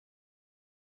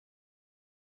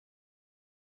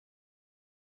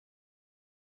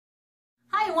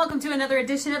Hi, and welcome to another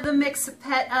edition of the Mixed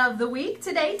Pet of the Week.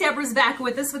 Today, Deborah's back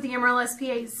with us with the Amarillo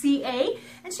SPCA,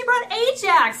 and she brought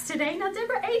Ajax today. Now,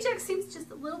 Deborah, Ajax seems just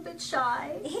a little bit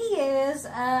shy. He is.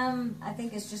 I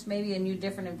think it's just maybe a new,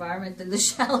 different environment than the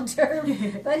shelter,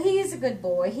 but he is a good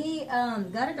boy. He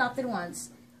got adopted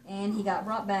once, and he got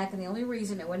brought back, and the only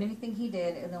reason, it wasn't anything he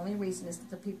did, and the only reason is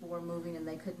that the people were moving and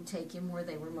they couldn't take him where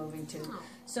they were moving to. Oh.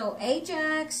 So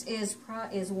Ajax is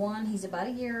one. He's about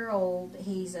a year old.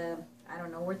 He's a, I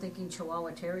don't know, we're thinking Chihuahua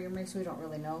Terrier mix. We don't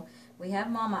really know. We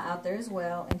have Mama out there as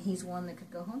well, and he's one that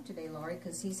could go home today, Laurie,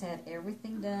 because he's had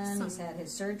everything done. He's had his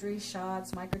surgery,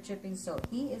 shots, microchipping, so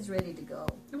he is ready to go.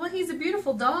 Well, he's a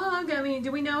beautiful dog. I mean,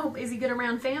 do we know, is he good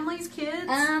around families, kids?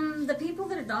 The people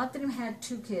that adopted him had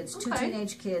two kids, two Okay.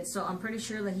 teenage kids, so I'm pretty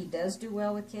sure that he does do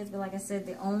well with kids, but like I said,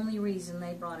 the only reason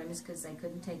they brought him is because they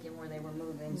couldn't take him where they were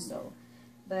moving, so...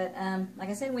 But, like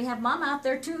I said, we have Mom out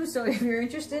there, too, so if you're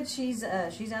interested, she's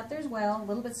out there as well. A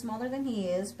little bit smaller than he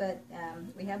is, but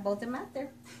we have both of them out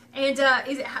there. And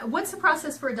what's the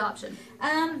process for adoption?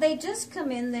 They just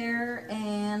come in there,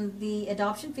 and the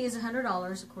adoption fee is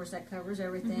 $100. Of course, that covers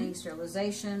everything,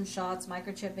 sterilization, shots,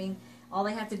 microchipping. All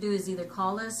they have to do is either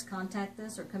call us, contact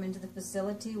us, or come into the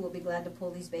facility. We'll be glad to pull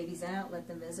these babies out, let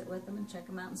them visit with them, and check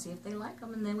them out and see if they like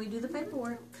them, and then we do the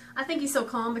paperwork. I think he's so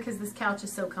calm because this couch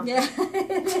is so comfortable.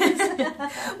 Yeah.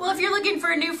 Well, if you're looking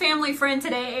for a new family friend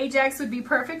today, Ajax would be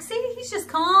perfect. See, he's just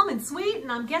calm and sweet,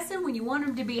 and I'm guessing when you want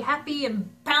him to be happy and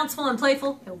bounceful and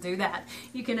playful, he'll do that.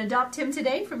 You can adopt him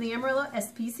today from the Amarillo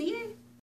SPCA.